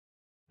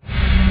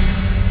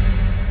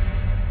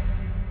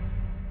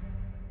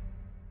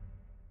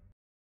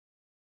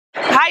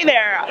Hi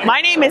there,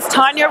 my name is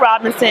Tonia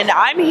Robinson.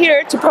 I'm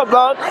here to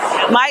promote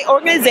my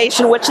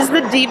organization, which is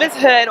the Divas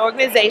Hood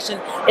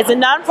organization. It's a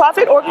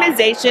nonprofit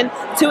organization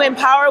to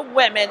empower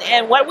women,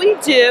 and what we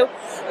do,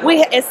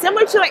 it's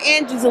similar to an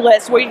Angie's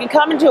List, where you can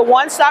come into a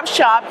one-stop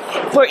shop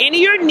for any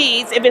of your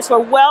needs. If it's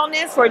for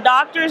wellness, for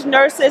doctors,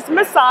 nurses,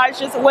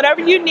 massages, whatever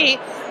you need,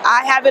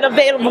 I have it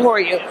available for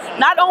you.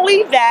 Not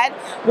only that,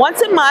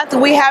 once a month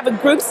we have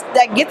groups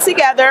that get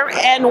together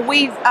and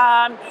we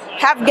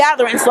have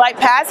gatherings. Like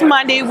past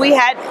Monday we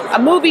had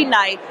a movie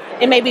night.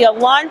 It may be a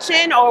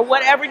luncheon or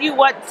whatever you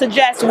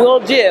suggest, we'll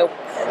do.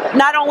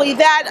 Not only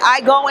that,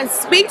 I go and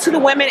speak to the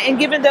women and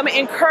giving them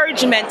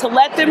encouragement to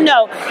let them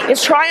know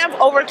it's triumph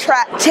over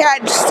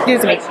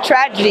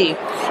tragedy.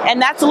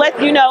 And that's to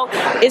let you know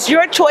it's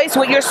your choice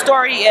what your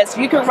story is.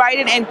 You can write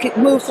it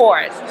and move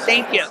forward.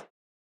 Thank you.